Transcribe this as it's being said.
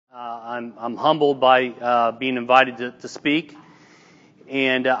I'm humbled by being invited to speak,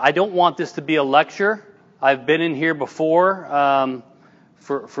 and I don't want this to be a lecture. I've been in here before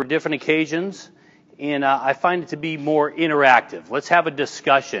for different occasions, and I find it to be more interactive. Let's have a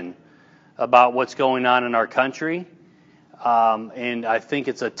discussion about what's going on in our country, and I think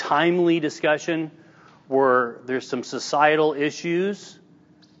it's a timely discussion where there's some societal issues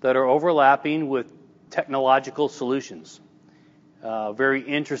that are overlapping with technological solutions. Very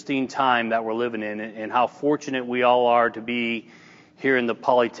interesting time that we're living in, and how fortunate we all are to be here in the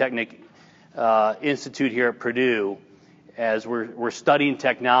Polytechnic Institute here at Purdue, as we're studying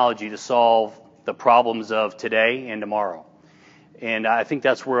technology to solve the problems of today and tomorrow. And I think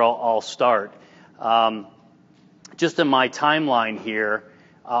that's where I'll start. Just in my timeline here,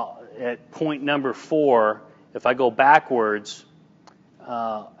 at point number 4, if I go backwards,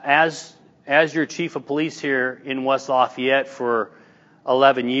 as your chief of police here in West Lafayette for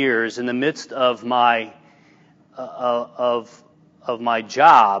 11 years, in the midst of my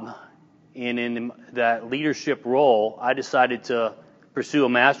job and in that leadership role, I decided to pursue a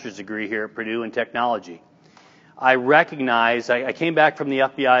master's degree here at Purdue in technology. I recognized, I came back from the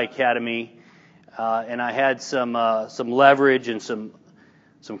F.B.I. Academy, and I had some leverage and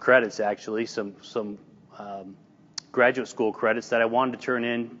some credits, actually, some graduate school credits that I wanted to turn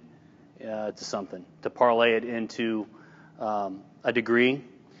in to something, to parlay it into a degree.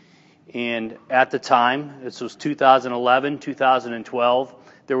 And at the time, this was 2011, 2012,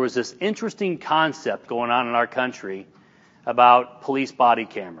 there was this interesting concept going on in our country about police body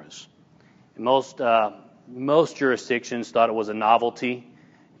cameras. Most jurisdictions thought it was a novelty,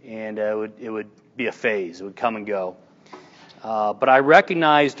 and it would be a phase. It would come and go. But I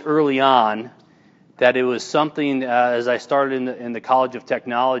recognized early on that it was something, as I started in the College of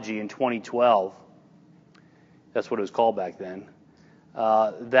Technology in 2012, that's what it was called back then,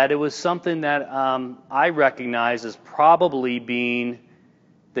 that it was something that I recognized as probably being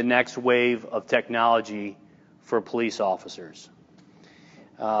the next wave of technology for police officers.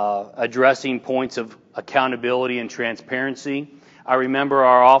 Addressing points of accountability and transparency. I remember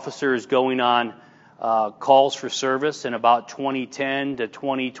our officers going on calls for service in about 2010 to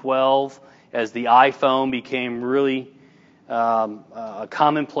 2012 as the iPhone became really a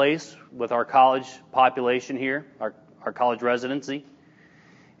commonplace with our college population here, our college residency.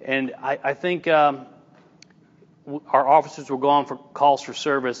 And I think our officers were going for calls for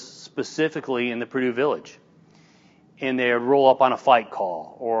service specifically in the Purdue Village. And they would roll up on a fight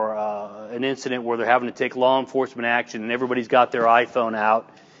call or an incident where they're having to take law enforcement action, and everybody's got their iPhone out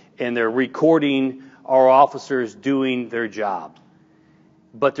and they're recording our officers doing their job.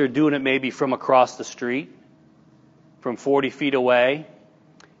 But they're doing it maybe from across the street, from 40 feet away,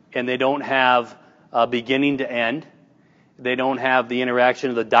 and they don't have beginning to end. They don't have the interaction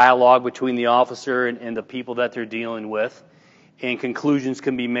of the dialogue between the officer and the people that they're dealing with, and conclusions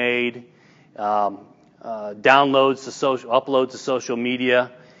can be made. Uploads to social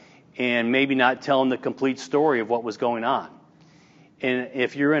media, and maybe not telling the complete story of what was going on. And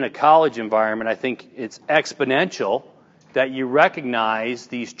if you're in a college environment, I think it's exponential that you recognize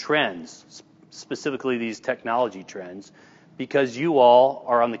these trends, specifically these technology trends, because you all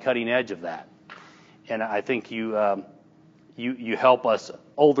are on the cutting edge of that. And I think you help us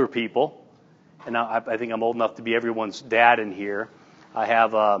older people, and I think I'm old enough to be everyone's dad in here. I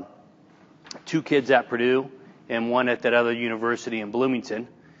have 2 kids at Purdue and 1 at that other university in Bloomington,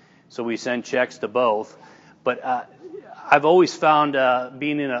 so we send checks to both. But I've always found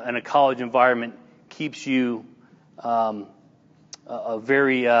being in a college environment keeps you a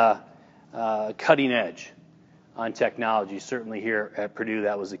very cutting edge on technology. Certainly here at Purdue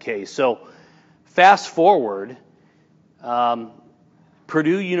that was the case. So fast forward,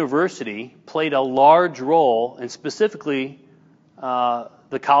 Purdue University played a large role, and specifically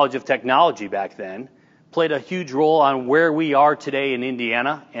the College of Technology back then, played a huge role on where we are today in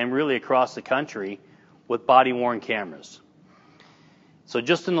Indiana and really across the country with body-worn cameras. So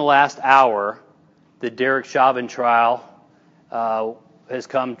just in the last hour, the Derek Chauvin trial has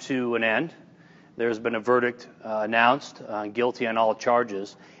come to an end. There's been a verdict announced, guilty on all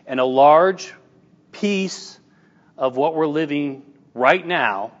charges, and a large piece of what we're living right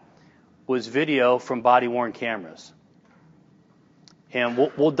now was video from body-worn cameras. And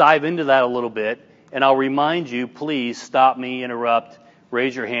we'll dive into that a little bit, and I'll remind you, please stop me, interrupt,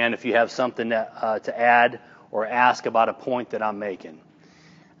 raise your hand if you have something to add or ask about a point that I'm making.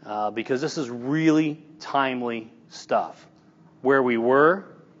 Because this is really timely stuff. Where we were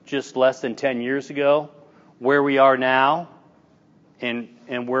just less than 10 years ago, where we are now, and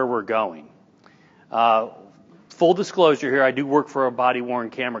where we're going. full disclosure here, I do work for a body-worn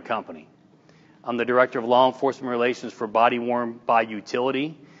camera company. I'm the Director of Law Enforcement Relations for BodyWorn by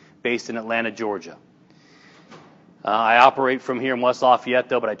Utility, based in Atlanta, Georgia. I operate from here in West Lafayette,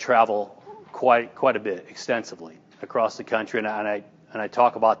 though, but I travel quite a bit, extensively, across the country, and I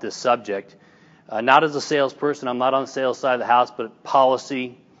talk about this subject, not as a salesperson. I'm not on the sales side of the house, but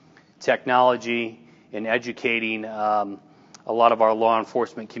policy, technology, and educating a lot of our law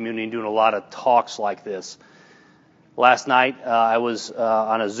enforcement community and doing a lot of talks like this. Last night, I was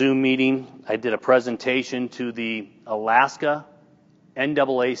on a Zoom meeting. I did a presentation to the Alaska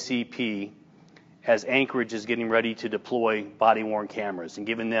NAACP as Anchorage is getting ready to deploy body-worn cameras, and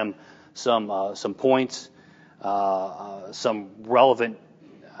giving them some points, some relevant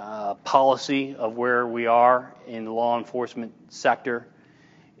policy of where we are in the law enforcement sector,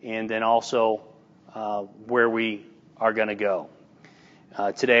 and then also where we are going to go.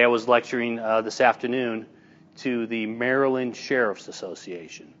 Today I was lecturing this afternoon to the Maryland Sheriff's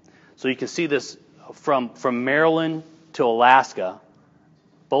Association. So you can see this from Maryland to Alaska.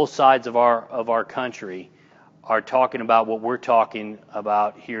 Both sides of our country are talking about what we're talking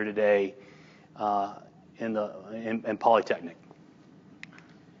about here today in Polytechnic.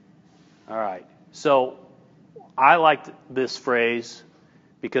 All right. So I like this phrase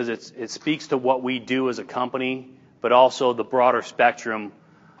because it speaks to what we do as a company, but also the broader spectrum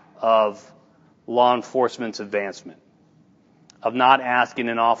of law enforcement's advancement, of not asking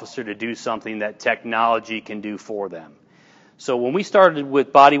an officer to do something that technology can do for them. So when we started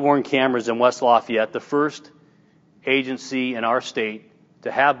with body-worn cameras in West Lafayette, the first agency in our state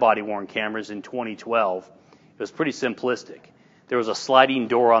to have body-worn cameras in 2012, it was pretty simplistic. There was a sliding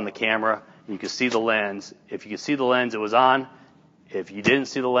door on the camera, and you could see the lens. If you could see the lens, it was on. If you didn't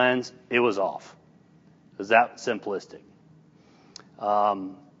see the lens, it was off. It was that simplistic.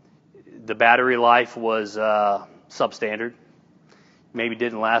 The battery life was substandard. Maybe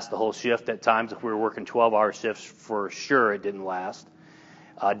didn't last the whole shift at times. If we were working 12-hour shifts, for sure it didn't last.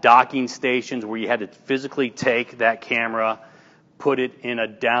 Docking stations where you had to physically take that camera, put it in a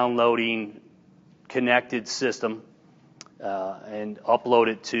downloading connected system, and upload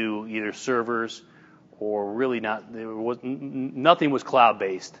it to either servers or really not. Nothing was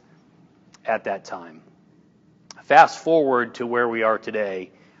cloud-based at that time. Fast forward to where we are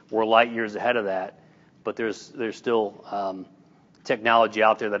today. We're light years ahead of that, but there's still technology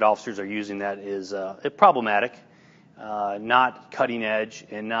out there that officers are using that is problematic, not cutting edge,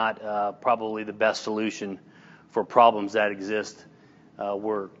 and not probably the best solution for problems that exist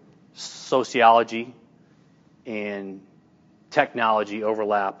where sociology and technology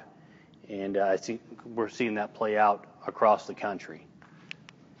overlap, and I think we're seeing that play out across the country.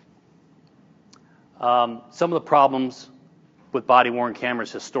 Some of the problems with body-worn cameras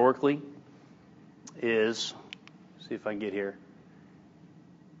historically is, see if I can get here,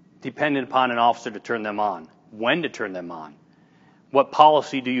 dependent upon an officer to turn them on, when to turn them on, what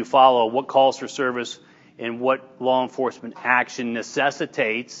policy do you follow, what calls for service, and what law enforcement action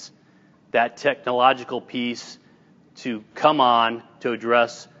necessitates that technological piece to come on to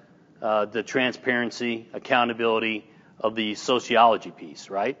address the transparency, accountability of the sociology piece,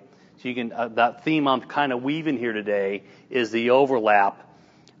 right? So you can that theme I'm kind of weaving here today is the overlap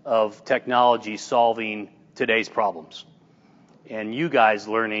of technology solving today's problems, and you guys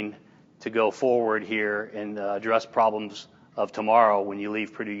learning to go forward here and address problems of tomorrow when you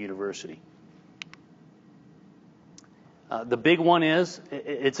leave Purdue University. The big one is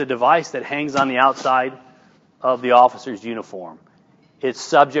it's a device that hangs on the outside of the officer's uniform. It's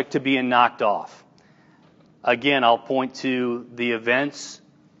subject to being knocked off. Again, I'll point to the events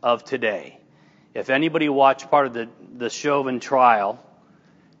of today. If anybody watched part of the Chauvin trial,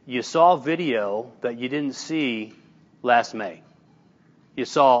 you saw video that you didn't see last May. You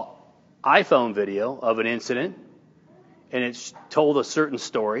saw iPhone video of an incident, and it told a certain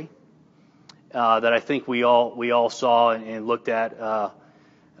story that I think we all saw and looked at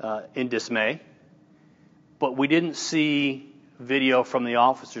in dismay. But we didn't see video from the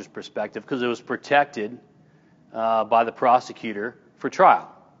officer's perspective because it was protected by the prosecutor for trial,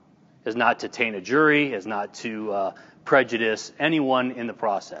 as not to taint a jury, as not to prejudice anyone in the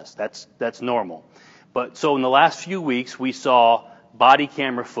process. That's normal. But so in the last few weeks, we saw body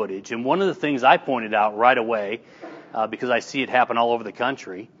camera footage, and one of the things I pointed out right away, because I see it happen all over the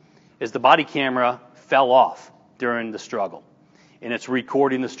country, is the body camera fell off during the struggle, and it's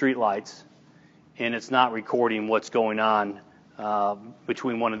recording the streetlights, and it's not recording what's going on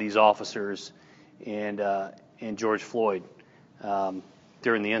between one of these officers and George Floyd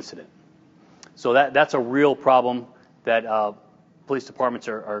during the incident. So that's a real problem that police departments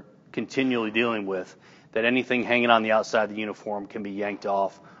are continually dealing with. that anything hanging on the outside of the uniform can be yanked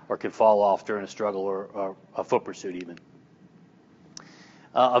off or can fall off during a struggle or a foot pursuit even.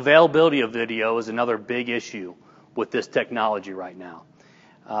 Availability of video is another big issue with this technology right now.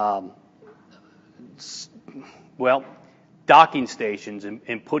 Docking stations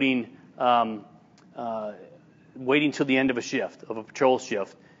and putting, waiting till the end of a shift, of a patrol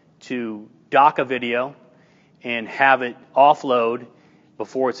shift, to dock a video and have it offload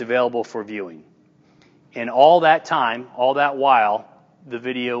before it's available for viewing. And all that time, all that while, the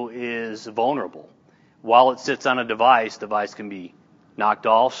video is vulnerable. While it sits on a device can be knocked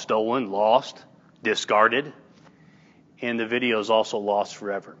off, stolen, lost, discarded, and the video is also lost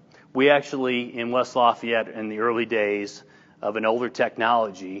forever. We actually, in West Lafayette, in the early days of an older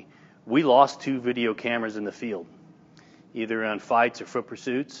technology, we lost 2 video cameras in the field, either on fights or foot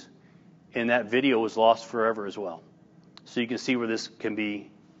pursuits, and that video was lost forever as well. So you can see where this can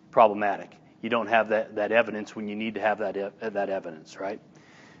be problematic. You don't have that evidence when you need to have that evidence, right?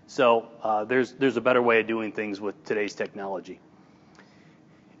 So there's a better way of doing things with today's technology.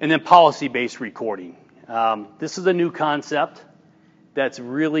 And then policy-based recording. This is a new concept that's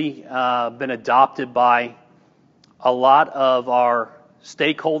really been adopted by a lot of our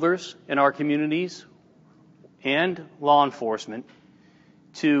stakeholders in our communities and law enforcement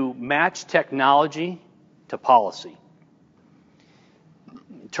to match technology to policy.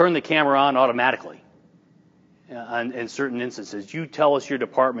 Turn the camera on automatically in certain instances. You tell us your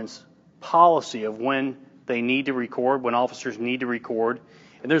department's policy of when they need to record, when officers need to record.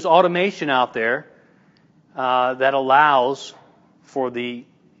 And there's automation out there that allows for the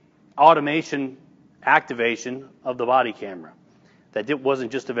automation activation of the body camera. That it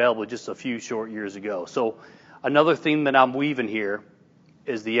wasn't just available just a few short years ago. So another theme that I'm weaving here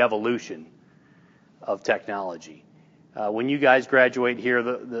is the evolution of technology. When you guys graduate here,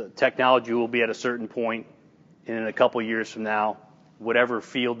 the technology will be at a certain point, and in a couple years from now, whatever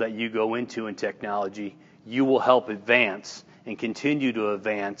field that you go into in technology, you will help advance and continue to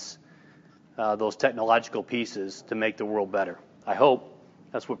advance those technological pieces to make the world better. I hope.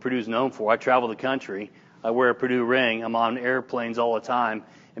 That's what Purdue's known for. I travel the country. I wear a Purdue ring. I'm on airplanes all the time,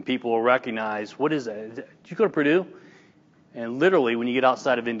 and people will recognize, what is that? Did you go to Purdue? And literally, when you get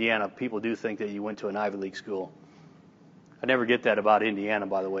outside of Indiana, people do think that you went to an Ivy League school. I never get that about Indiana,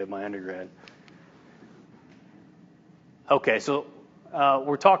 by the way, my undergrad. Okay, so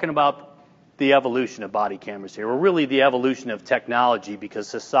we're talking about the evolution of body cameras here. We're really the evolution of technology because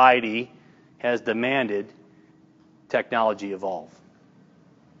society has demanded technology evolve.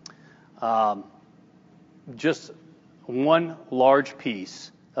 Just one large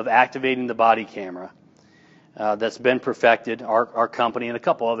piece of activating the body camera that's been perfected, our company and a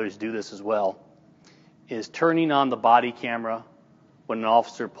couple others do this as well, is turning on the body camera when an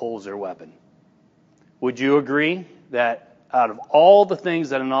officer pulls their weapon. Would you agree that out of all the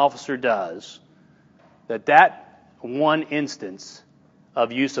things that an officer does, that one instance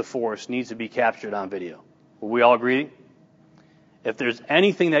of use of force needs to be captured on video? Will we all agree? If there's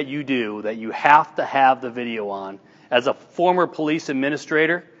anything that you do that you have to have the video on, as a former police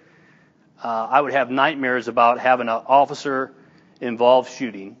administrator, I would have nightmares about having an officer-involved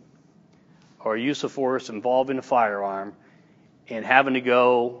shooting or use of force involving a firearm and having to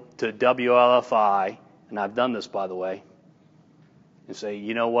go to WLPD, and I've done this, by the way, and say,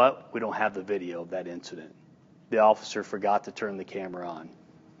 you know what? We don't have the video of that incident. The officer forgot to turn the camera on.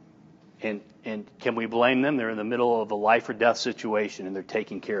 And can we blame them? They're in the middle of a life or death situation, and they're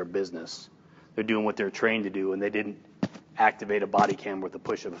taking care of business. They're doing what they're trained to do, and they didn't activate a body cam with the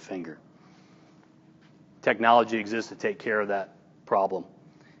push of a finger. Technology exists to take care of that problem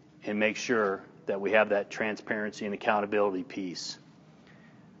and make sure that we have that transparency and accountability piece.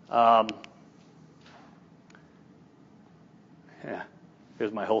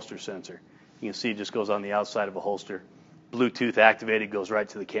 Here's my holster sensor. You can see it just goes on the outside of a holster. Bluetooth activated, goes right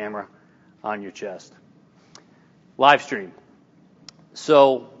to the camera on your chest. Live stream.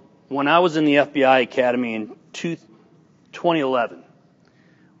 So when I was in the F.B.I. Academy in 2011,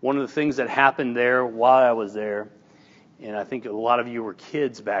 one of the things that happened there while I was there, and I think a lot of you were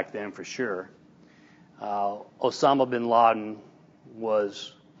kids back then for sure, Osama bin Laden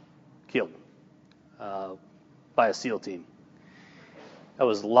was killed by a SEAL team. That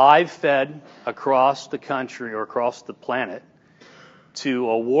was live fed across the country or across the planet to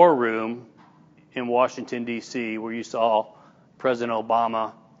a war room in Washington, D.C., where you saw President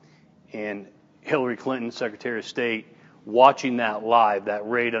Obama and Hillary Clinton, Secretary of State, watching that live, that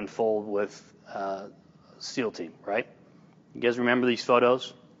raid unfold with SEAL team, right? You guys remember these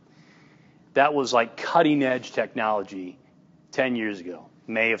photos? That was like cutting edge technology 10 years ago,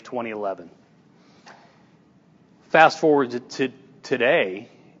 May of 2011. Fast forward to today,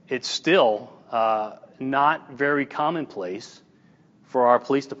 it's still not very commonplace for our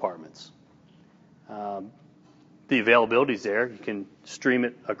police departments. The availability is there. You can stream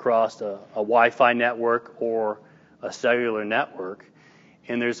it across a Wi-Fi network or a cellular network.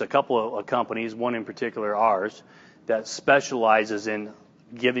 And there's a couple of companies, one in particular ours, that specializes in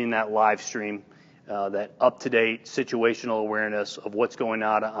giving that live stream, that up-to-date situational awareness of what's going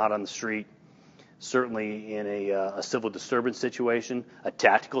on out on the street. Certainly in a civil disturbance situation, a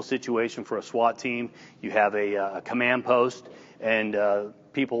tactical situation for a SWAT team, you have a command post, and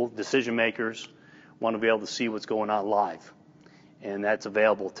people, decision makers, want to be able to see what's going on live. And that's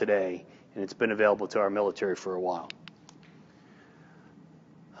available today, and it's been available to our military for a while.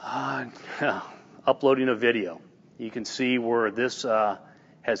 Uploading a video. You can see where this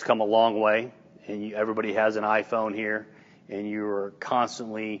has come a long way, and everybody has an iPhone here, and you're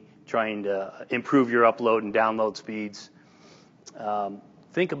constantly trying to improve your upload and download speeds.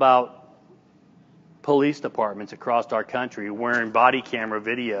 Think about police departments across our country wearing body camera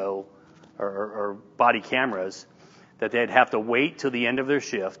video or body cameras that they'd have to wait till the end of their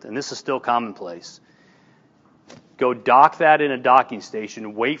shift, and this is still commonplace. Go dock that in a docking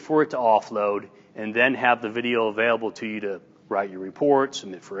station, wait for it to offload, and then have the video available to you to write your report,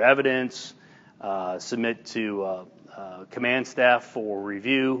 submit for evidence, submit to command staff for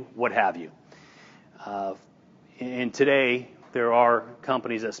review, what have you. And today, there are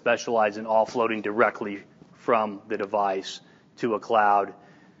companies that specialize in offloading directly from the device to a cloud,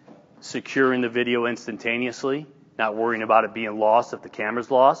 securing the video instantaneously, not worrying about it being lost if the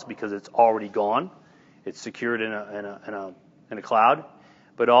camera's lost because it's already gone. It's secured in a cloud,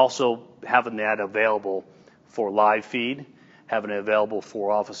 but also having that available for live feed, having it available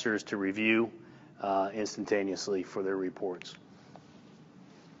for officers to review instantaneously for their reports.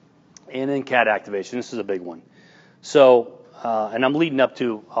 And then CAD activation. This is a big one. So, and I'm leading up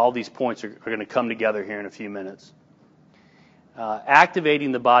to all these points are going to come together here in a few minutes.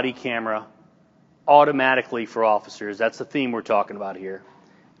 Activating the body camera automatically for officers. That's the theme we're talking about here.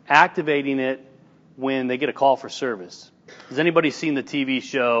 Activating it when they get a call for service. Has anybody seen the TV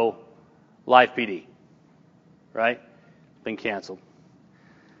show WLPD? Right? Been canceled.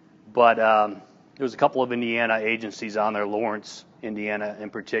 But there was a couple of Indiana agencies on there, Lawrence, Indiana in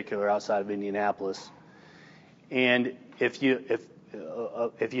particular, outside of Indianapolis. And if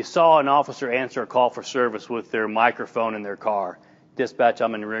you saw an officer answer a call for service with their microphone in their car, dispatch,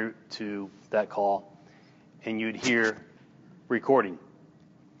 I'm en route to that call, and you'd hear recording.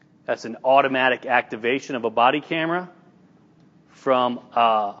 That's an automatic activation of a body camera from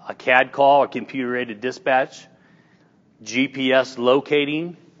a CAD call, a computer-aided dispatch, GPS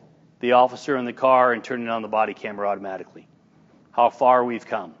locating the officer in the car and turning on the body camera automatically. How far we've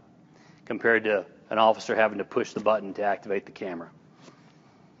come compared to an officer having to push the button to activate the camera.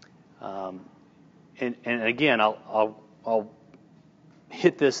 And again, I'll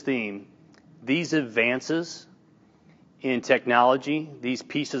hit this theme. These advances in technology, these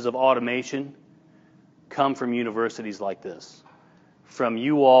pieces of automation, come from universities like this. From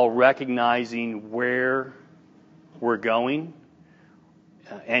you all recognizing where we're going,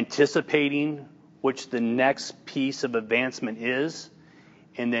 anticipating which the next piece of advancement is,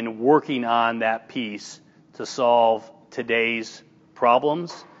 and then working on that piece to solve today's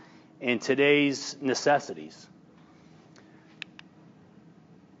problems and today's necessities.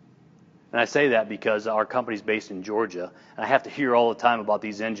 And I say that because our company's based in Georgia, and I have to hear all the time about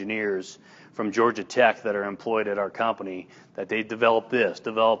these engineers from Georgia Tech that are employed at our company, that they develop this,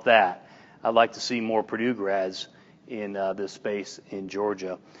 develop that. I'd like to see more Purdue grads in this space in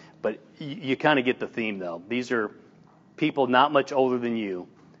Georgia. But you kind of get the theme, though. These are people not much older than you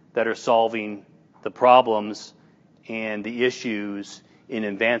that are solving the problems and the issues in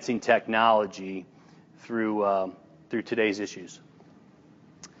advancing technology through today's issues.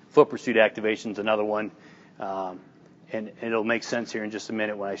 Foot pursuit activation is another one, and it'll make sense here in just a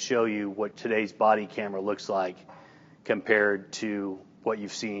minute when I show you what today's body camera looks like compared to what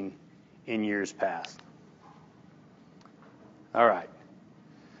you've seen in years past. All right.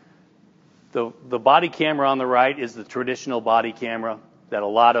 The body camera on the right is the traditional body camera that a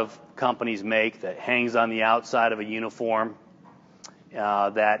lot of companies make that hangs on the outside of a uniform,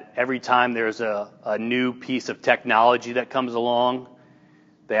 that every time there's a new piece of technology that comes along,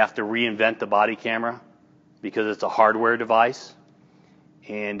 they have to reinvent the body camera because it's a hardware device.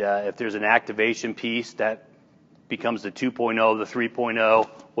 And if there's an activation piece, that becomes the 2.0, the 3.0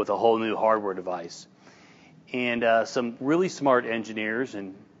 with a whole new hardware device. And some really smart engineers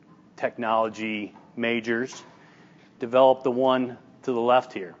and technology majors developed the one to the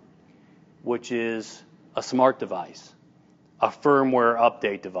left here, which is a smart device, a firmware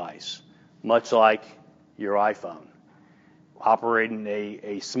update device, much like your iPhone, operating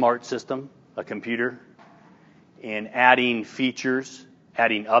a smart system, a computer, and adding features,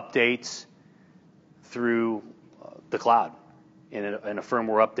 adding updates through the cloud in a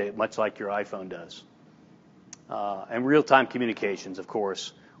firmware update, much like your iPhone does. And real-time communications, of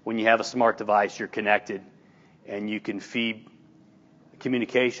course. When you have a smart device, you're connected, and you can feed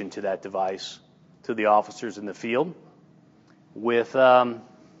communication to that device to the officers in the field with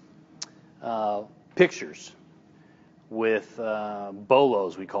pictures, with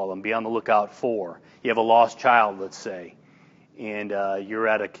BOLOs, we call them, be on the lookout for. You have a lost child, let's say, and you're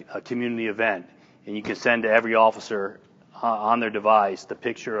at a community event, and you can send to every officer on their device the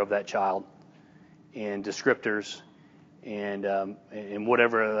picture of that child and descriptors and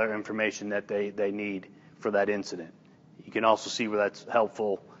whatever other information that they need for that incident. You can also see where that's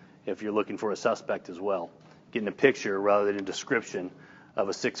helpful if you're looking for a suspect as well. Getting a picture rather than a description of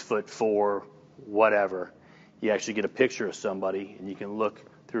a 6'4", whatever. You actually get a picture of somebody, and you can look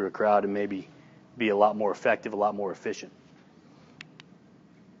through a crowd and maybe be a lot more effective, a lot more efficient.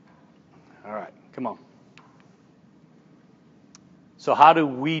 All right, come on. So how do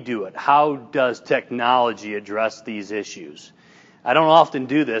we do it? How does technology address these issues? I don't often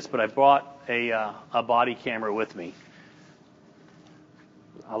do this, but I brought a body camera with me.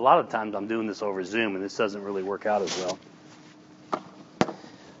 A lot of times I'm doing this over Zoom, and this doesn't really work out as well.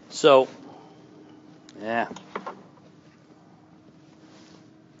 So, yeah.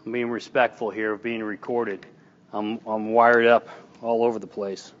 I'm being respectful here of being recorded. I'm wired up all over the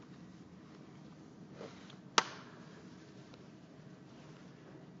place.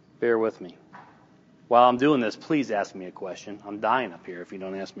 Bear with me. While I'm doing this, please ask me a question. I'm dying up here if you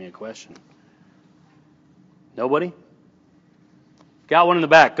don't ask me a question. Nobody? Got one in the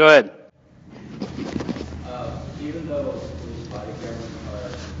back. Go ahead. Even though police body cameras are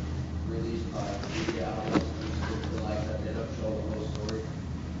released by media outlets, like that they don't show the whole story,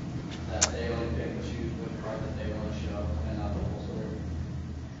 that they only pick and choose which part that they want to show and not the whole story.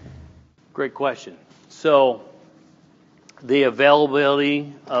 Great question. So, the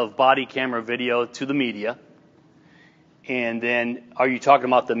availability of body camera video to the media, and then are you talking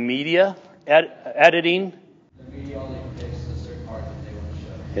about the media editing? The media only picks a certain part that they want to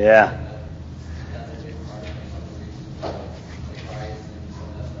show. Yeah. That's a big part of the reason like riots and some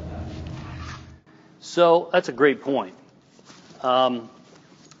of that stuff happening. So that's a great point.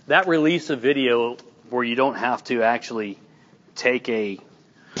 That release of video where you don't have to actually take a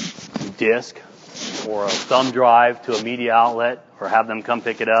disc or a thumb drive to a media outlet or have them come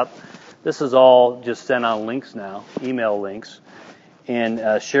pick it up. This is all just sent on links now, email links,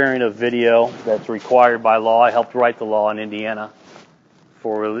 and sharing of video that's required by law. I helped write the law in Indiana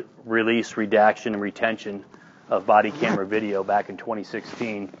for release, redaction, and retention of body camera video back in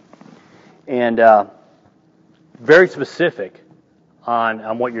 2016. And very specific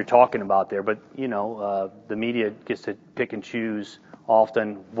on what you're talking about there. But, you know, the media gets to pick and choose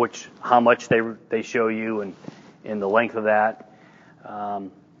often how much they show you and the length of that.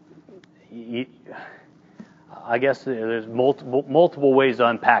 I guess there's multiple ways to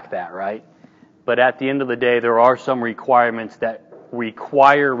unpack that, right? But at the end of the day, there are some requirements that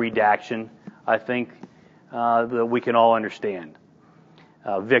require redaction, I think, that we can all understand.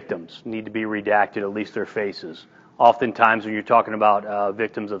 Victims need to be redacted, at least their faces. Oftentimes when you're talking about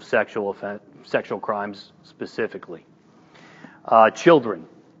victims of sexual crimes specifically. Children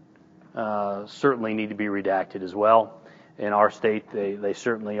certainly need to be redacted as well. In our state, they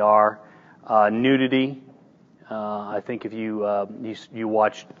certainly are. Nudity, I think if you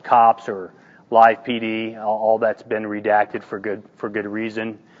watch Cops or Live PD, all that's been redacted for good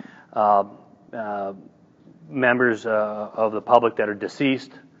reason. Members of the public that are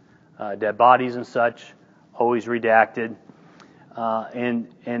deceased, dead bodies and such, always redacted.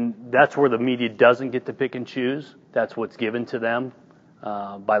 And that's where the media doesn't get to pick and choose. That's what's given to them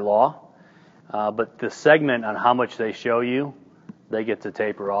by law. But the segment on how much they show you, they get to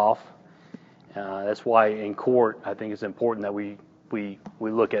taper off. That's why in court, I think it's important that we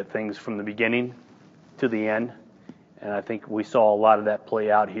look at things from the beginning to the end. And I think we saw a lot of that play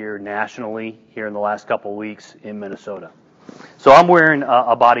out here nationally here in the last couple of weeks in Minnesota. So I'm wearing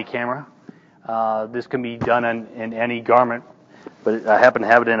a body camera. This can be done in any garment, but I happen to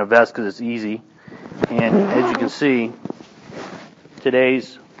have it in a vest because it's easy. And as you can see,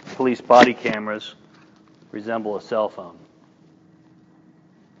 today's police body cameras resemble a cell phone.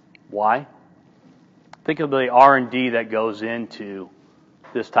 Why? Think of the R&D that goes into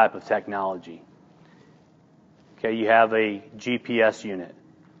this type of technology. Okay, you have a GPS unit.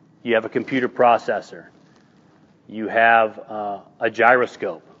 You have a computer processor. You have a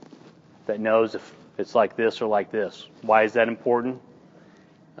gyroscope that knows if it's like this or like this. Why is that important?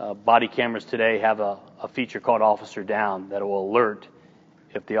 Body cameras today have a feature called Officer Down that will alert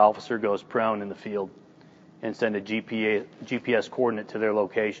if the officer goes prone in the field and send a GPS coordinate to their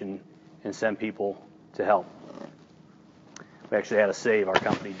location and send people to help. We actually had a save our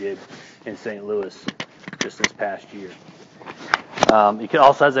company did in St. Louis just this past year. It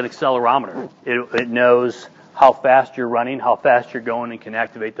also has an accelerometer. It knows how fast you're running, how fast you're going, and can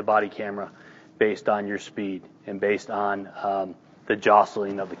activate the body camera based on your speed and based on the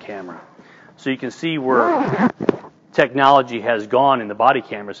jostling of the camera. So you can see where technology has gone in the body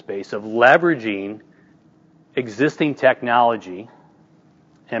camera space of leveraging existing technology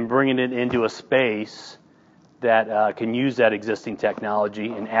and bringing it into a space that can use that existing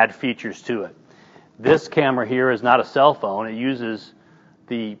technology and add features to it. This camera here is not a cell phone. It uses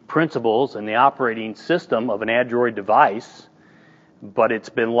the principles and the operating system of an Android device, but it's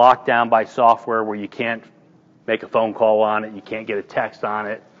been locked down by software where you can't make a phone call on it, you can't get a text on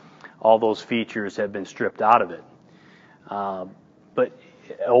it. All those features have been stripped out of it. But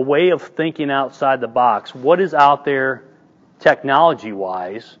a way of thinking outside the box, what is out there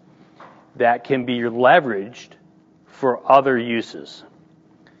technology-wise that can be leveraged for other uses?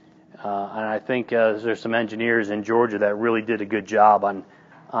 And I think there's some engineers in Georgia that really did a good job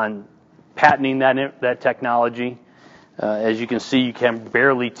on patenting that technology. As you can see, you can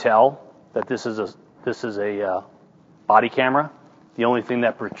barely tell that this is a body camera. The only thing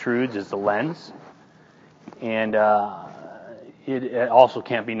that protrudes is the lens, and it also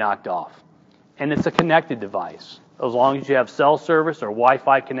can't be knocked off. And it's a connected device. As long as you have cell service or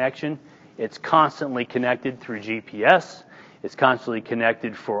Wi-Fi connection, it's constantly connected through GPS. It's constantly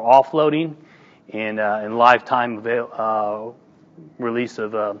connected for offloading and lifetime release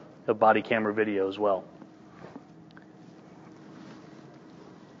of body camera video as well.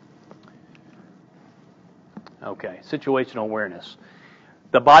 Okay, situational awareness.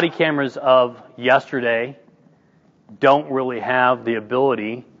 The body cameras of yesterday don't really have the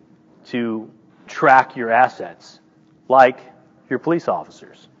ability to track your assets like your police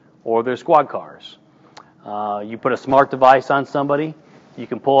officers or their squad cars. You put a smart device on somebody, you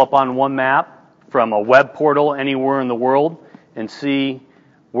can pull up on one map from a web portal anywhere in the world and see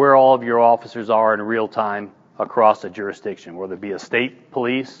where all of your officers are in real time across a jurisdiction, whether it be a state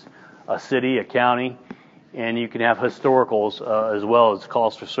police, a city, a county, and you can have historicals as well as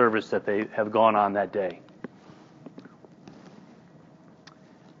calls for service that they have gone on that day.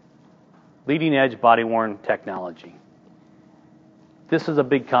 Leading edge body-worn technology. This is a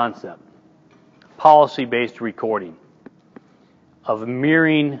big concept. Policy-based recording of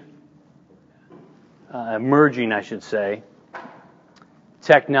merging, I should say,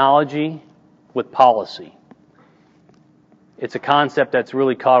 technology with policy. It's a concept that's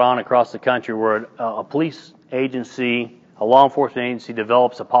really caught on across the country where a police agency, a law enforcement agency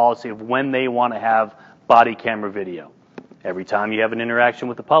develops a policy of when they want to have body camera video. Every time you have an interaction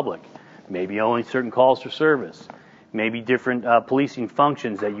with the public, maybe only certain calls for service, maybe different policing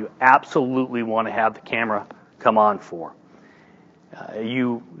functions that you absolutely want to have the camera come on for.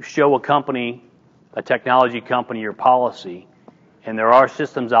 You show a company, a technology company, your policy, and there are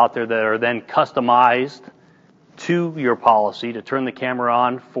systems out there that are then customized to your policy to turn the camera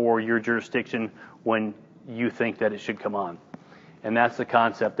on for your jurisdiction when you think that it should come on. And that's the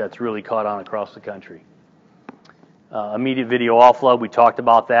concept that's really caught on across the country. Immediate video offload, we talked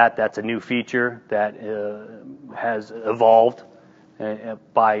about that. That's a new feature that has evolved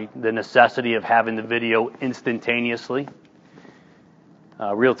by the necessity of having the video instantaneously.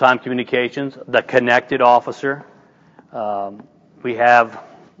 Real-time communications, the connected officer. We have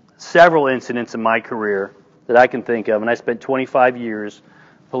several incidents in my career that I can think of, and I spent 25 years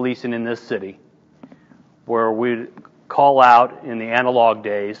policing in this city, where we'd call out in the analog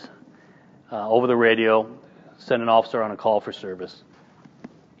days over the radio, send an officer on a call for service.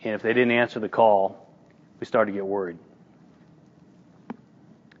 And if they didn't answer the call, we started to get worried.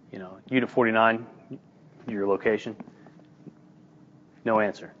 You know, Unit 49, your location, no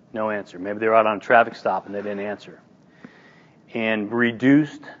answer, no answer. Maybe they were out on a traffic stop and they didn't answer. And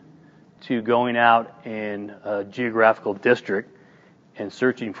reduced to going out in a geographical district and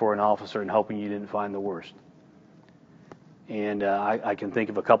searching for an officer and hoping you didn't find the worst. And I can think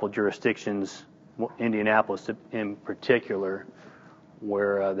of a couple jurisdictions, Indianapolis in particular,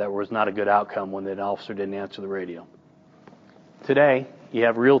 where that was not a good outcome when an officer didn't answer the radio. Today, you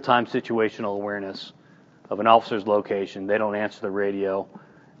have real-time situational awareness of an officer's location. They don't answer the radio.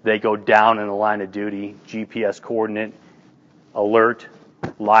 They go down in the line of duty, GPS coordinate, alert,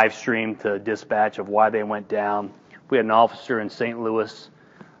 live stream to dispatch of why they went down, We had an officer in St. Louis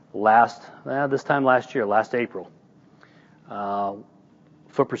last April.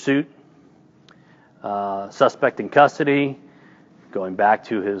 Foot pursuit, suspect in custody, going back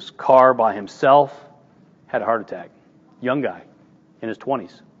to his car by himself, had a heart attack. Young guy, in his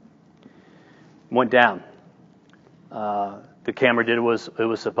 20s. Went down. The camera did what it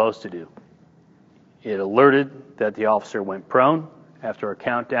was supposed to do. It alerted that the officer went prone after a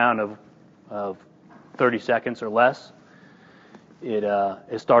countdown of 30 seconds or less.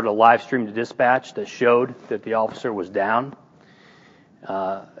 It started a live stream to dispatch that showed that the officer was down.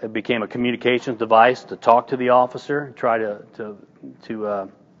 It became a communications device to talk to the officer, try to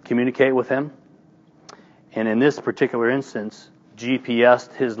communicate with him. And in this particular instance,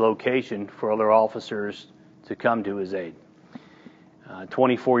 GPSed his location for other officers to come to his aid.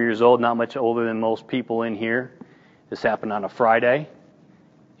 24 years old, not much older than most people in here. This happened on a Friday,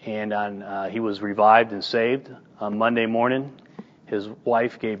 and he was revived and saved. On Monday morning, his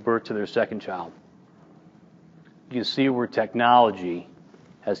wife gave birth to their second child. You can see where technology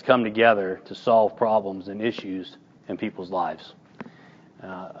has come together to solve problems and issues in people's lives.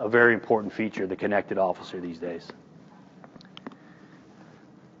 A very important feature of the connected officer these days.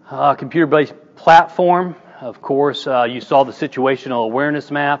 Computer-based platform. Of course, you saw the situational awareness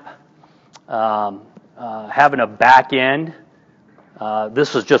map. Having a back end.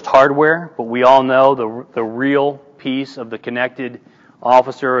 This is just hardware, but we all know the real piece of the connected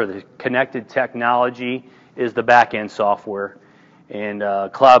officer or the connected technology is the back end software. And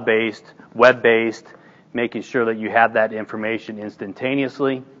cloud-based, web-based, making sure that you have that information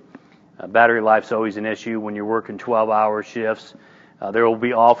instantaneously. Battery life's always an issue when you're working 12-hour shifts. There will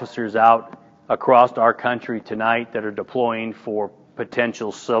be officers out across our country tonight that are deploying for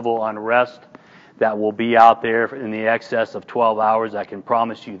potential civil unrest that will be out there in the excess of 12 hours. I can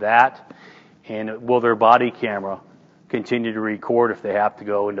promise you that. And will their body camera continue to record if they have to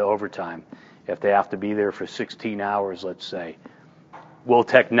go into overtime, if they have to be there for 16 hours, let's say? Will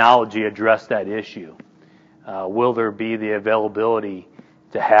technology address that issue? Will there be the availability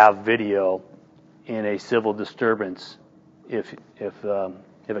to have video in a civil disturbance if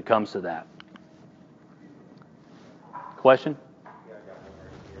it comes to that? Question? Yeah, I got one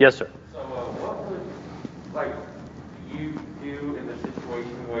right here. Yes, sir. So what would you do in the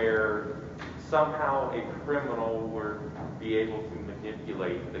situation where somehow a criminal would be able to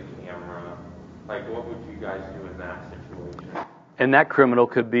manipulate the camera? What would you guys do in that situation? And that criminal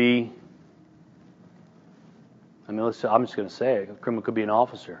could be, I'm just going to say it, a criminal could be an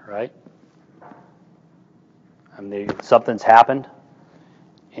officer, right? Something's happened,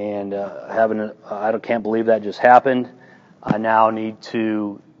 and I can't believe that just happened. I now need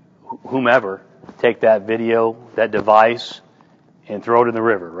to, whomever, take that video, that device, and throw it in the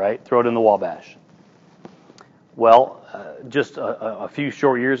river, right? Throw it in the Wabash. Well, just a few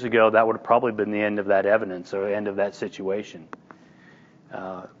short years ago, that would have probably been the end of that evidence or end of that situation.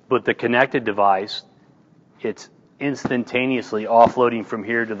 But the connected device, it's instantaneously offloading from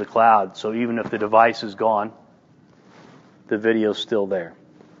here to the cloud. So even if the device is gone, the video's still there.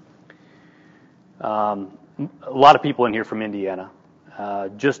 A lot of people in here from Indiana.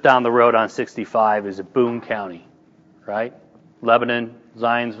 Just down the road on 65 is Boone County, right? Lebanon,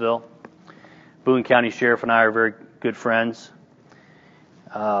 Zionsville. Boone County Sheriff and I are very good friends.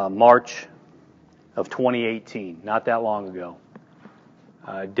 March of 2018, not that long ago,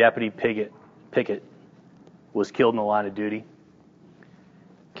 Deputy Pickett was killed in the line of duty.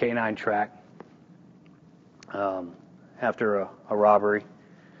 K-9 track after a robbery,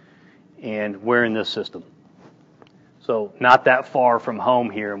 and we're in this system. So not that far from home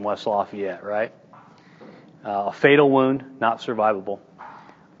here in West Lafayette, right? A fatal wound, not survivable,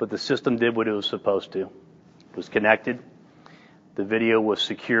 but the system did what it was supposed to. It was connected. The video was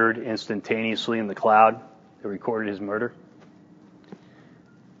secured instantaneously in the cloud that recorded his murder.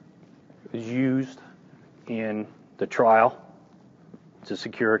 It was used in the trial to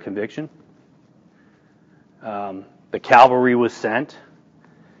secure a conviction. The cavalry was sent,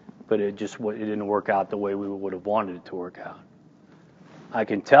 but it didn't work out the way we would have wanted it to work out. I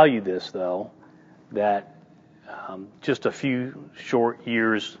can tell you this, though, that just a few short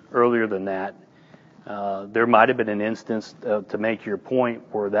years earlier than that, there might have been an instance, to make your point,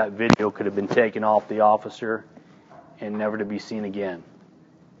 where that video could have been taken off the officer and never to be seen again.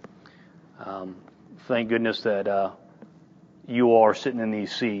 Thank goodness that you all are sitting in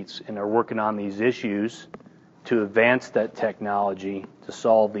these seats and are working on these issues to advance that technology to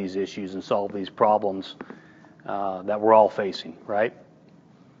solve these issues and solve these problems that we're all facing, right?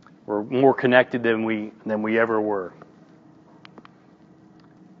 We're more connected than we ever were.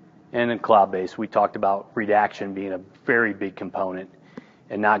 And in cloud-based, we talked about redaction being a very big component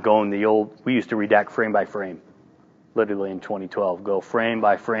and not going the old, we used to redact frame by frame, literally in 2012. Go frame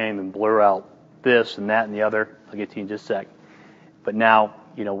by frame and blur out this and that and the other. I'll get to you in just a sec. But now,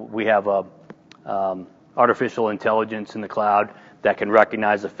 we have artificial intelligence in the cloud that can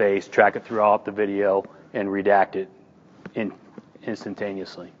recognize the face, track it throughout the video, and redact it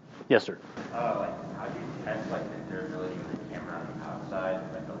instantaneously. Yes, sir. How do you test the durability of the camera on the outside,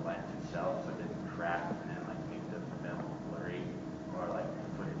 the lens itself, so it doesn't crack and then make the film blurry or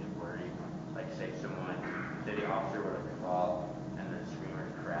footage blurry? Say someone, the officer were to fall and the screen were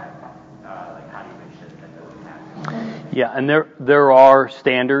to crack. How do you make sure that doesn't happen? Yeah, and there are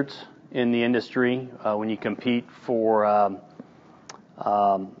standards in the industry when you compete for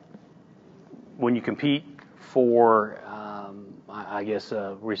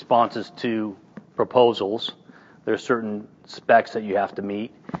responses to proposals. There's certain specs that you have to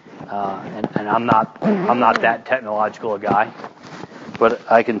meet, and I'm not that technological a guy, but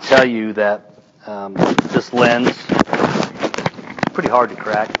I can tell you that this lens is pretty hard to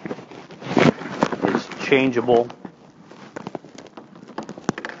crack. It's changeable.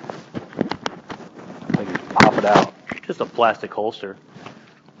 I can pop it out. Just a plastic holster.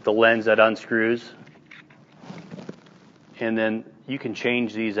 The lens that unscrews, and then you can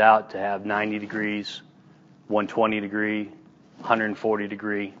change these out to have 90 degrees, 120 degree, 140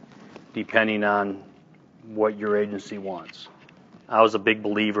 degree, depending on what your agency wants. I was a big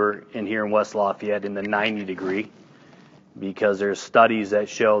believer in here in West Lafayette in the 90 degree because there's studies that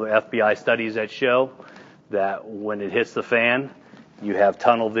show, the F.B.I. studies that show that when it hits the fan, you have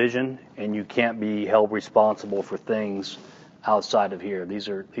tunnel vision and you can't be held responsible for things outside of here. These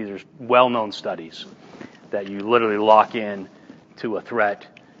are well-known studies that you literally lock in to a threat,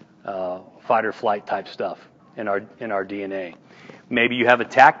 fight or flight type stuff in our DNA. Maybe you have a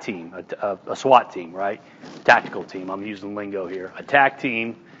TAC team, a SWAT team, right? Tactical team. I'm using lingo here. A TAC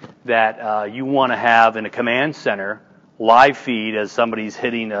team that you want to have in a command center, live feed as somebody's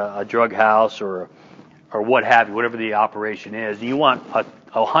hitting a drug house or what have you, whatever the operation is. And you want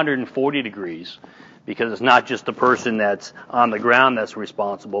 140 degrees because it's not just the person that's on the ground that's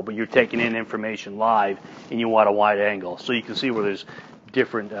responsible, but you're taking in information live and you want a wide angle. So you can see where there's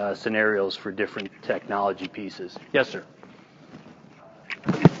different scenarios for different technology pieces. Yes, sir.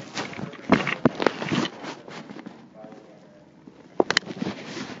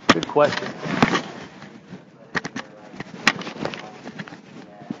 Good question.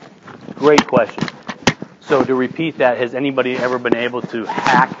 Great question. So to repeat that, has anybody ever been able to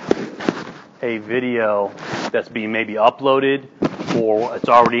hack a video that's being maybe uploaded or it's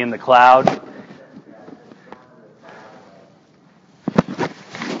already in the cloud?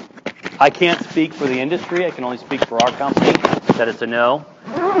 I can't speak for the industry. I can only speak for our company that it's a no.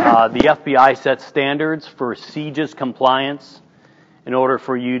 The F.B.I. sets standards for CJIS compliance in order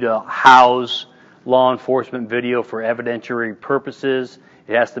for you to house law enforcement video for evidentiary purposes.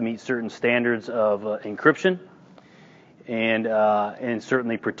 It has to meet certain standards of encryption and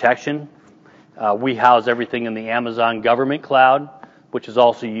certainly protection. We house everything in the Amazon government cloud, which is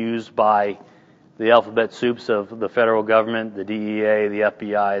also used by the alphabet soups of the federal government, the DEA, the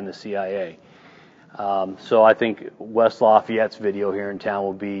FBI, and the CIA. So I think West Lafayette's video here in town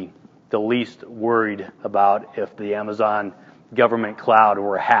will be the least worried about if the Amazon government cloud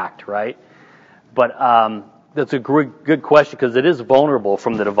were hacked, right? But that's a good question because it is vulnerable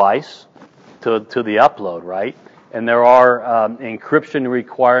from the device to the upload, right? And there are encryption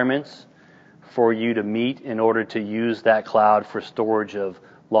requirements for you to meet in order to use that cloud for storage of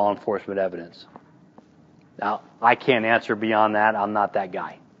law enforcement evidence. Now, I can't answer beyond that. I'm not that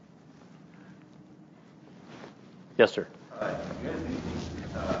guy. Yes, sir. You guys need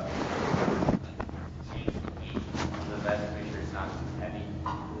to change the vest to make sure it's not too heavy.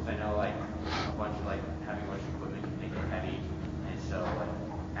 Because I know a bunch of having a bunch of equipment can make it heavy, and so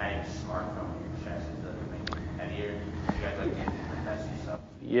adding a smartphone to your chest doesn't make it heavier. You guys get the vest yourself?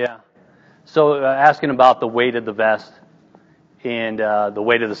 Yeah. So asking about the weight of the vest and the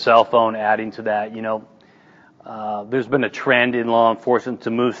weight of the cell phone, adding to that, there's been a trend in law enforcement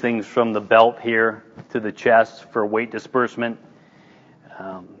to move things from the belt here to the chest for weight disbursement.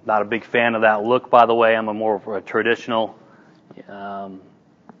 Not a big fan of that look, by the way. I'm more of a traditional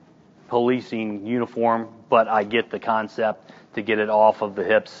policing uniform, but I get the concept to get it off of the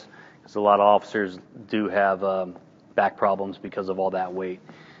hips because a lot of officers do have back problems because of all that weight.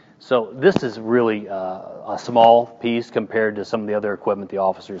 So this is really a small piece compared to some of the other equipment the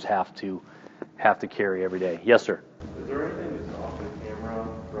officers have to carry every day. Yes, sir. Is there anything to stop the camera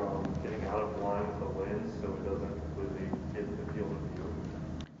from getting out of line with the lens so it doesn't completely get the field of view?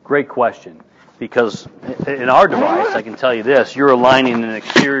 Great question. Because in our device, I can tell you this, you're aligning an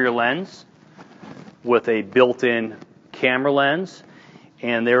exterior lens with a built-in camera lens,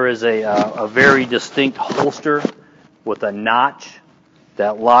 and there is a very distinct holster with a notch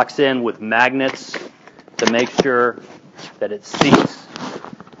that locks in with magnets to make sure that it seats.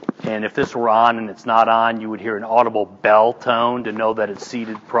 And if this were on and it's not on, you would hear an audible bell tone to know that it's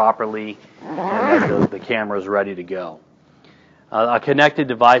seated properly and that the camera is ready to go. A connected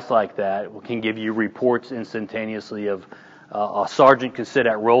device like that can give you reports instantaneously of a sergeant can sit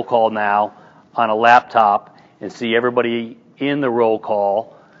at roll call now on a laptop and see everybody in the roll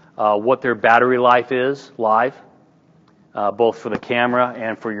call, what their battery life is live, both for the camera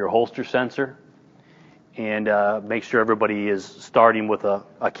and for your holster sensor, and make sure everybody is starting with a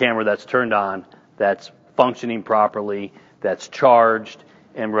camera that's turned on, that's functioning properly, that's charged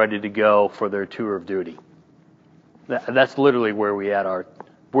and ready to go for their tour of duty. That's literally where we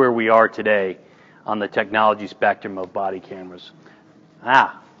are today on the technology spectrum of body cameras.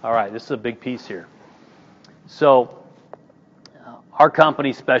 All right, this is a big piece here. So our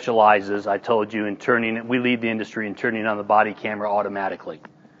company specializes, I told you, we lead the industry in turning on the body camera automatically.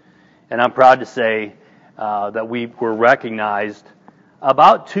 And I'm proud to say that we were recognized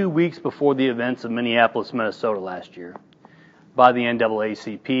about 2 weeks before the events of Minneapolis, Minnesota last year by the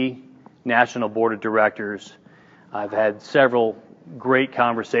NAACP, National Board of Directors. I've had several great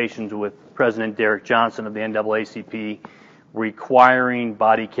conversations with President Derek Johnson of the NAACP requiring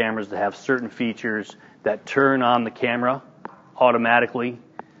body cameras to have certain features that turn on the camera automatically,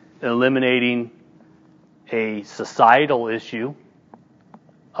 eliminating a societal issue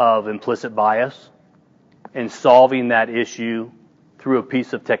of implicit bias and solving that issue through a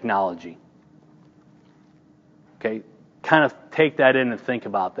piece of technology. Okay, kind of take that in and think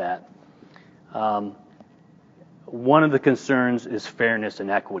about that. One of the concerns is fairness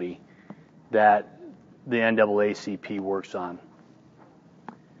and equity that the NAACP works on.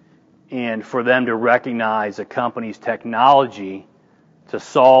 And for them to recognize a company's technology to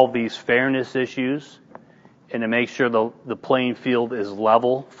solve these fairness issues and to make sure the playing field is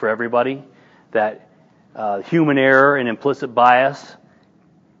level for everybody, that human error and implicit bias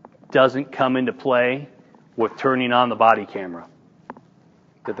doesn't come into play with turning on the body camera,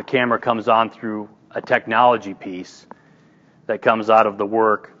 that the camera comes on through a technology piece that comes out of the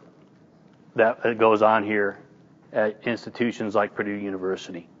work that goes on here at institutions like Purdue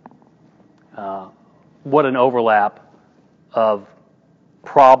University. What an overlap of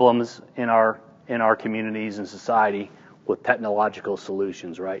problems in our communities and society with technological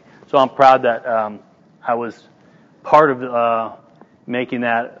solutions, right? So I'm proud that I was part of making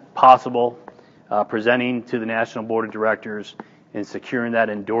that possible, presenting to the National Board of Directors and securing that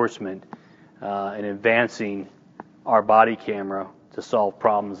endorsement and advancing our body camera to solve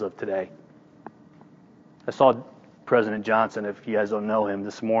problems of today. I saw President Johnson, if you guys don't know him,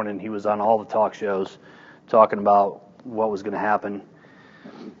 this morning. He was on all the talk shows talking about what was going to happen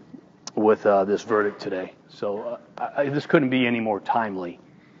with this verdict today. So this couldn't be any more timely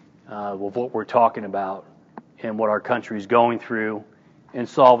with what we're talking about and what our country is going through and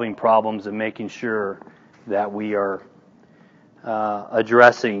solving problems and making sure that we are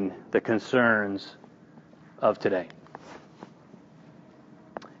addressing the concerns of today.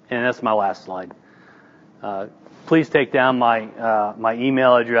 And that's my last slide. Please take down my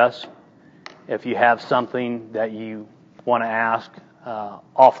email address if you have something that you want to ask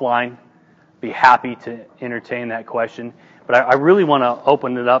offline. Be happy to entertain that question. But I really want to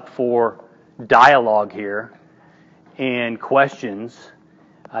open it up for dialogue here and questions.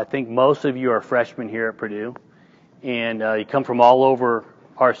 I think most of you are freshmen here at Purdue, and you come from all over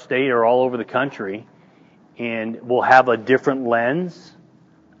our state or all over the country, and we'll have a different lens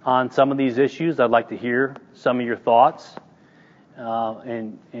on some of these issues. I'd like to hear some of your thoughts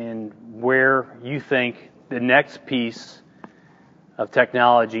and where you think the next piece of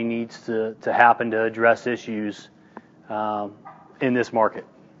technology needs to happen to address issues in this market.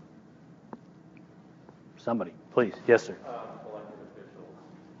 Somebody, please. Yes, sir. Elected officials.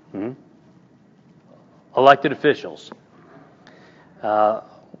 Mm-hmm. Elected officials.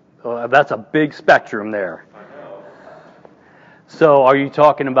 That's a big spectrum there. I know. So are you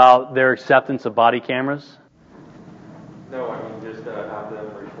talking about their acceptance of body cameras? No, I mean just have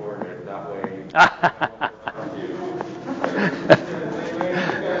them recorded. That way. Because you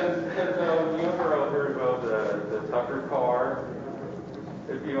ever heard about the Tucker car?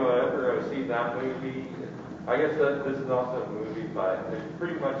 If you ever seen that movie, I guess this is also a movie, but it's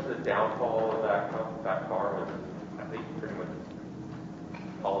pretty much the downfall of that car was, I think, pretty much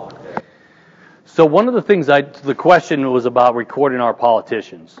all of it. So one of the things the question was about recording our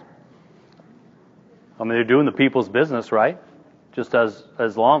politicians. I mean, they're doing the people's business, right? Just as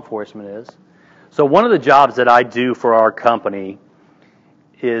law enforcement is. So one of the jobs that I do for our company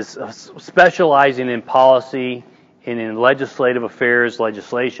is specializing in policy and in legislative affairs,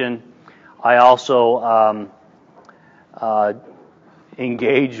 legislation. I also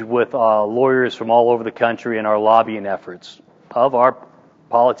engage with lawyers from all over the country in our lobbying efforts of our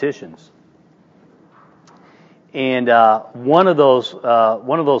politicians. And one of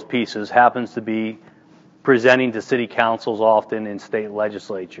those pieces happens to be presenting to city councils often in state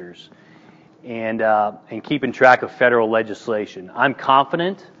legislatures, and keeping track of federal legislation. I'm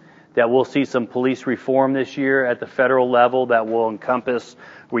confident that we'll see some police reform this year at the federal level that will encompass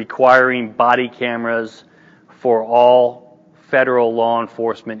requiring body cameras for all federal law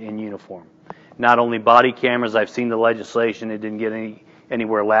enforcement in uniform. Not only body cameras, I've seen the legislation, it didn't get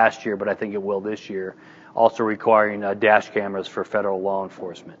anywhere last year, but I think it will this year, also requiring dash cameras for federal law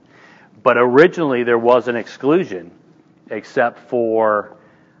enforcement. But originally there was an exclusion except for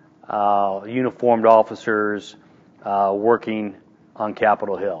uniformed officers working on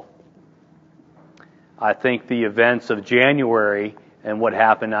Capitol Hill. I think the events of January and what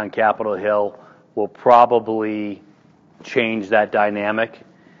happened on Capitol Hill will probably change that dynamic,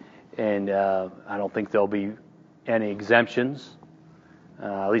 and I don't think there'll be any exemptions.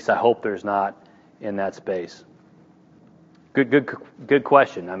 At least I hope there's not in that space. Good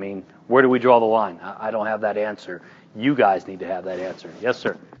question. I mean, where do we draw the line? I don't have that answer. You guys need to have that answer. Yes,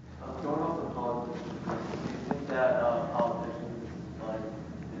 sir. Going off the politics, do you think that politicians, like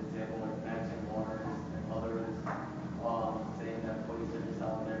the example like Maxine Warner and others, saying that police are just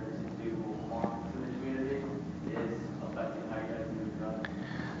out there to do harm to the community is affecting how you guys do your job?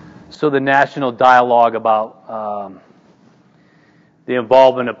 So the national dialogue about the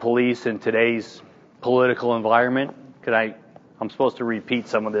involvement of police in today's political environment, I'm supposed to repeat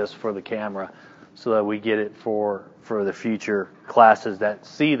some of this for the camera so that we get it for the future classes that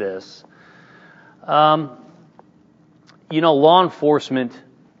see this. Law enforcement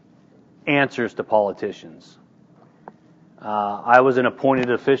answers to politicians. I was an appointed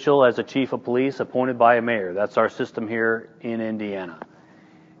official as a chief of police, appointed by a mayor. That's our system here in Indiana.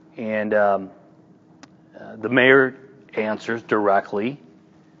 And the mayor answers directly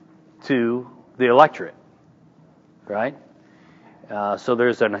to the electorate, right? So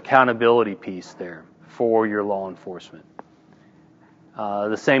there's an accountability piece there for your law enforcement.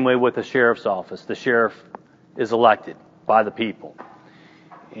 The same way with the sheriff's office. The sheriff is elected by the people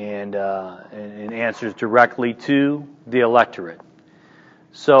and answers directly to the electorate.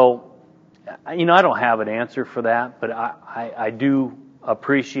 So, I don't have an answer for that, but I do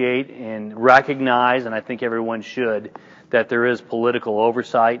appreciate and recognize, and I think everyone should, that there is political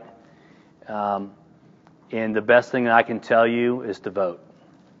oversight. And the best thing that I can tell you is to vote.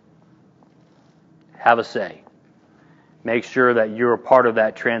 Have a say. Make sure that you're a part of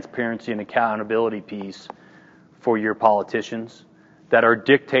that transparency and accountability piece for your politicians that are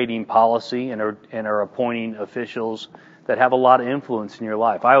dictating policy and are appointing officials that have a lot of influence in your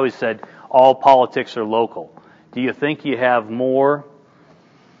life. I always said all politics are local. Do you think you have more?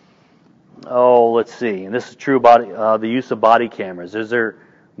 Oh, let's see. And this is true about the use of body cameras. Is there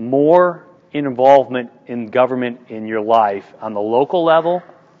more involvement in government in your life on the local level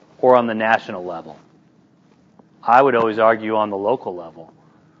or on the national level? I would always argue on the local level.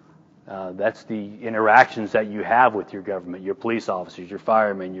 That's the interactions that you have with your government, your police officers, your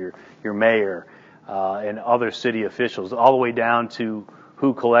firemen, your mayor, and other city officials, all the way down to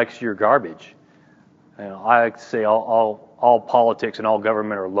who collects your garbage. I like to say all politics and all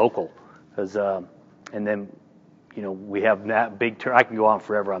government are local, because and then we have big I can go on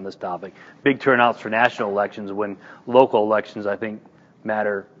forever on this topic. Big turnouts for national elections, when local elections, I think,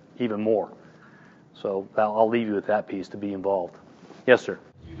 matter even more. So I'll leave you with that piece to be involved. Yes, sir.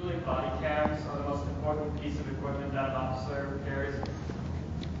 Do you believe body cams are the most important piece of equipment that an officer carries?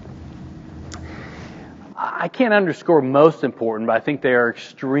 I can't underscore most important, but I think they are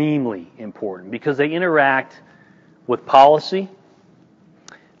extremely important because they interact with policy.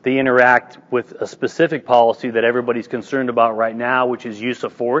 They interact with a specific policy that everybody's concerned about right now, which is use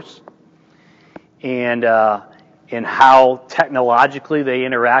of force, and how technologically they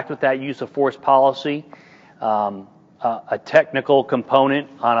interact with that use of force policy. A technical component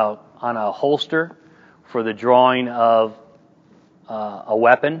on a holster for the drawing of a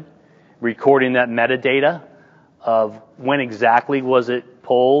weapon, recording that metadata of when exactly was it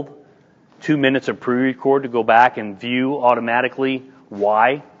pulled, 2 minutes of pre-record to go back and view automatically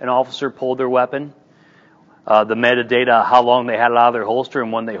why an officer pulled their weapon, the metadata, how long they had it out of their holster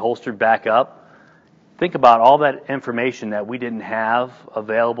and when they holstered back up, Think about all that information that we didn't have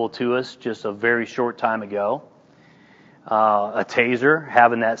available to us just a very short time ago. A taser,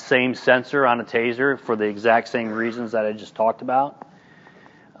 having that same sensor on a taser for the exact same reasons that I just talked about.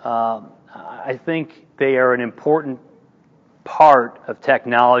 I think they are an important part of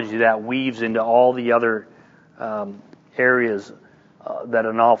technology that weaves into all the other areas that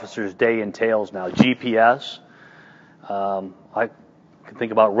an officer's day entails now. GPS. I can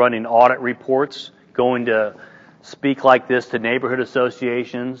think about running audit reports, going to speak like this to neighborhood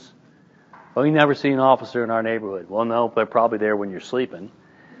associations. Well, you never see an officer in our neighborhood. Well, no, they're probably there when you're sleeping.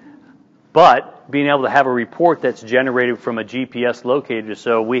 But being able to have a report that's generated from a GPS locator,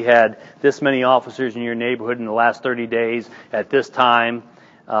 so we had this many officers in your neighborhood in the last 30 days at this time,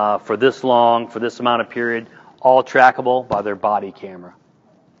 for this long, for this amount of period, all trackable by their body camera.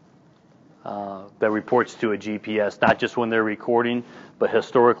 That reports to a GPS, not just when they're recording, but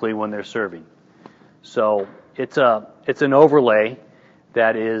historically when they're serving. So it's an overlay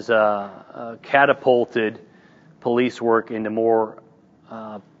that is catapulted police work into more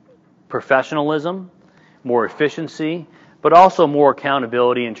professionalism, more efficiency, but also more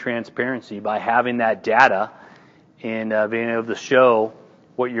accountability and transparency by having that data and being able to show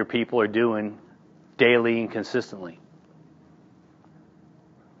what your people are doing daily and consistently.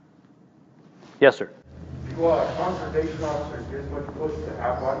 Yes, sir. Do conservation officers get as much push to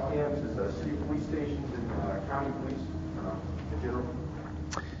have body cams as city police stations and county police in general?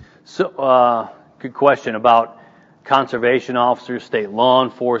 So, good question about conservation officers, state law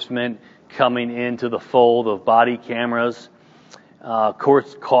enforcement coming into the fold of body cameras. Of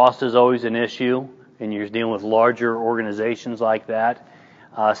course, cost is always an issue, and you're dealing with larger organizations like that.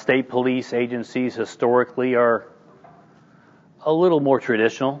 State police agencies historically are a little more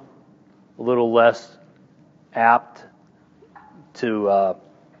traditional, a little less apt to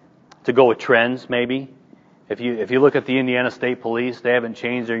go with trends, maybe. If you look at the Indiana State Police, they haven't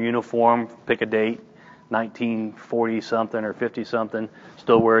changed their uniform. Pick a date, 1940 something or 50 something.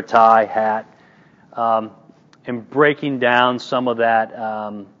 Still wear a tie, hat, and breaking down some of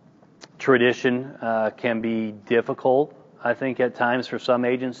that tradition can be difficult, I think, at times for some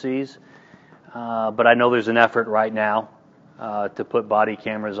agencies. But I know there's an effort right now to put body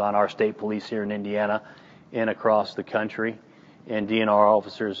cameras on our state police here in Indiana and across the country, and DNR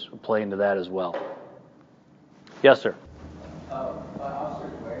officers play into that as well. Yes, sir.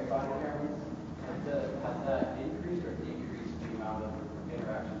 Officers wearing body cameras, has that increased or decreased the amount of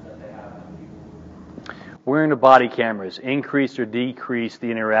interactions that they have with people? Wearing the body cameras increased or decreased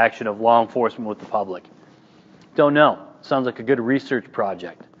the interaction of law enforcement with the public? Don't know. Sounds like a good research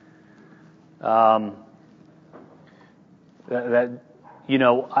project. I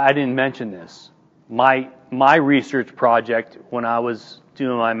didn't mention this. My research project when I was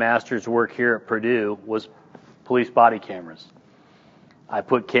doing my master's work here at Purdue was police body cameras. I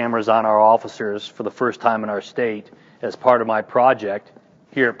put cameras on our officers for the first time in our state as part of my project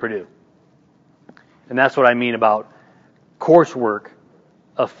here at Purdue. And that's what I mean about coursework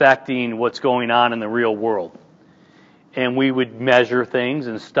affecting what's going on in the real world. And we would measure things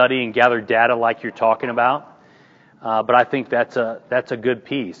and study and gather data like you're talking about. But I think that's a good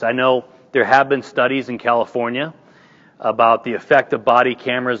piece. I know there have been studies in California about the effect of body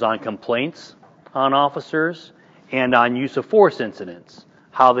cameras on complaints on officers and on use of force incidents,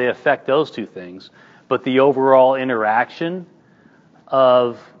 how they affect those two things. But the overall interaction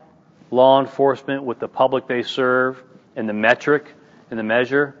of law enforcement with the public they serve and the metric and the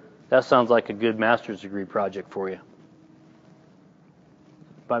measure, that sounds like a good master's degree project for you.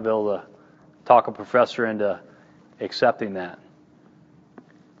 Might be able to talk a professor into accepting that.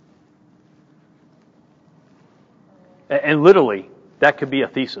 And literally, that could be a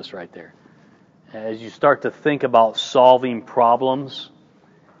thesis right there. As you start to think about solving problems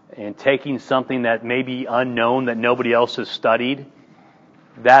and taking something that may be unknown that nobody else has studied,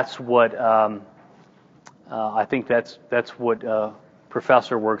 that's what I think that's what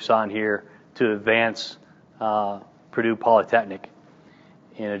professor works on here to advance Purdue Polytechnic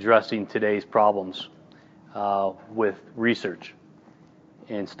in addressing today's problems with research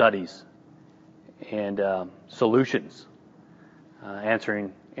and studies and solutions,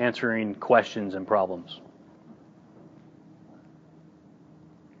 answering questions and problems.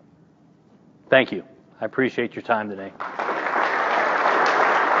 Thank you. I appreciate your time today.